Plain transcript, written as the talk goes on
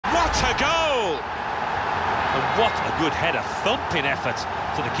a goal! And what a good header, thumping effort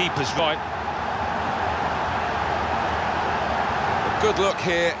to the keeper's right. A good look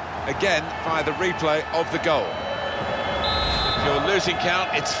here, again, via the replay of the goal. If you're losing count,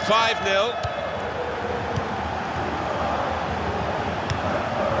 it's 5-0.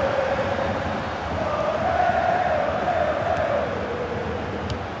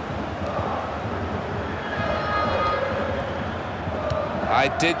 I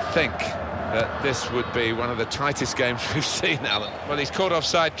did think that this would be one of the tightest games we've seen, Alan. Well, he's caught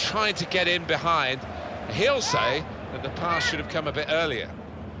offside, trying to get in behind. He'll say that the pass should have come a bit earlier.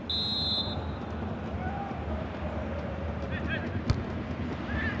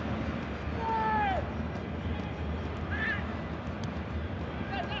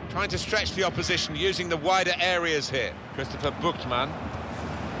 Trying to stretch the opposition, using the wider areas here. Christopher Buchtmann.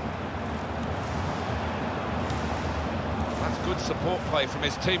 That's good support play from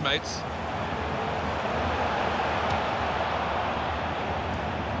his teammates.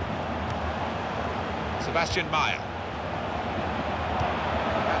 Sebastian Meyer.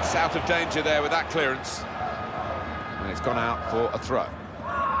 That's out of danger there with that clearance. And it's gone out for a throw.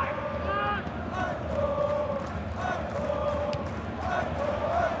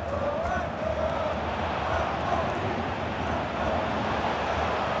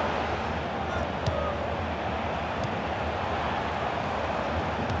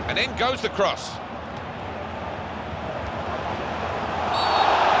 And in goes the cross.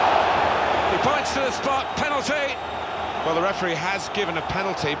 He points to the spot, penalty. Well, the referee has given a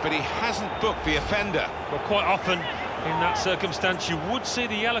penalty, but he hasn't booked the offender. Well, quite often in that circumstance, you would see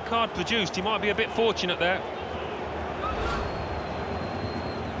the yellow card produced. He might be a bit fortunate there.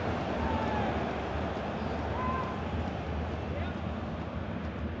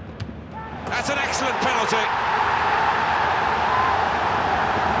 That's an excellent penalty.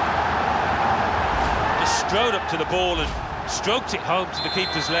 Strode up to the ball and stroked it home to the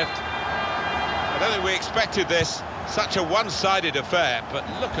keeper's left. I don't think we expected this, such a one-sided affair, but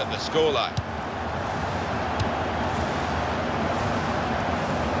look at the scoreline.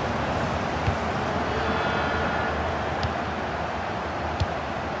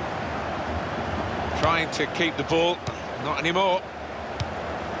 Trying to keep the ball, not anymore.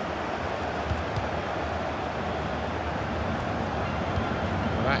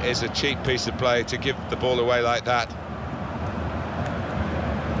 That is a cheap piece of play to give the ball away like that.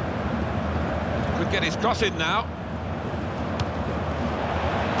 Could get his cross in now.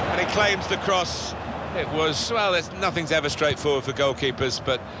 And he claims the cross. It was, well, nothing's ever straightforward for goalkeepers,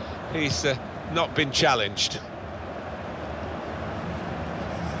 but he's not been challenged.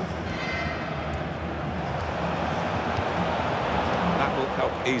 That will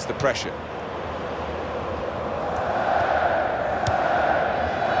help ease the pressure.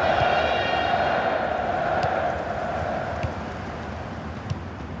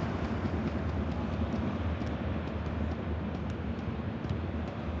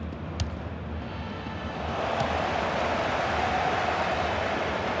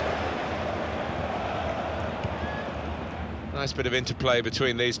 Nice bit of interplay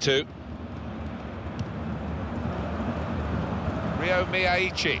between these two. Ryo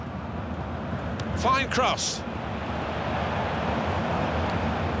Miyaichi. Fine cross.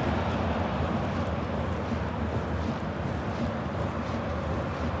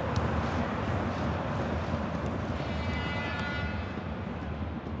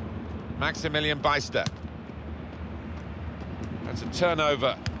 Maximilian Beister. That's a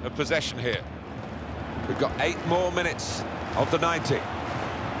turnover of possession here. We've got 8 more minutes of the 90. And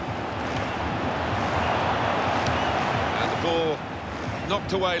the ball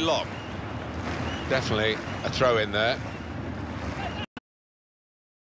knocked away long. Definitely a throw in there.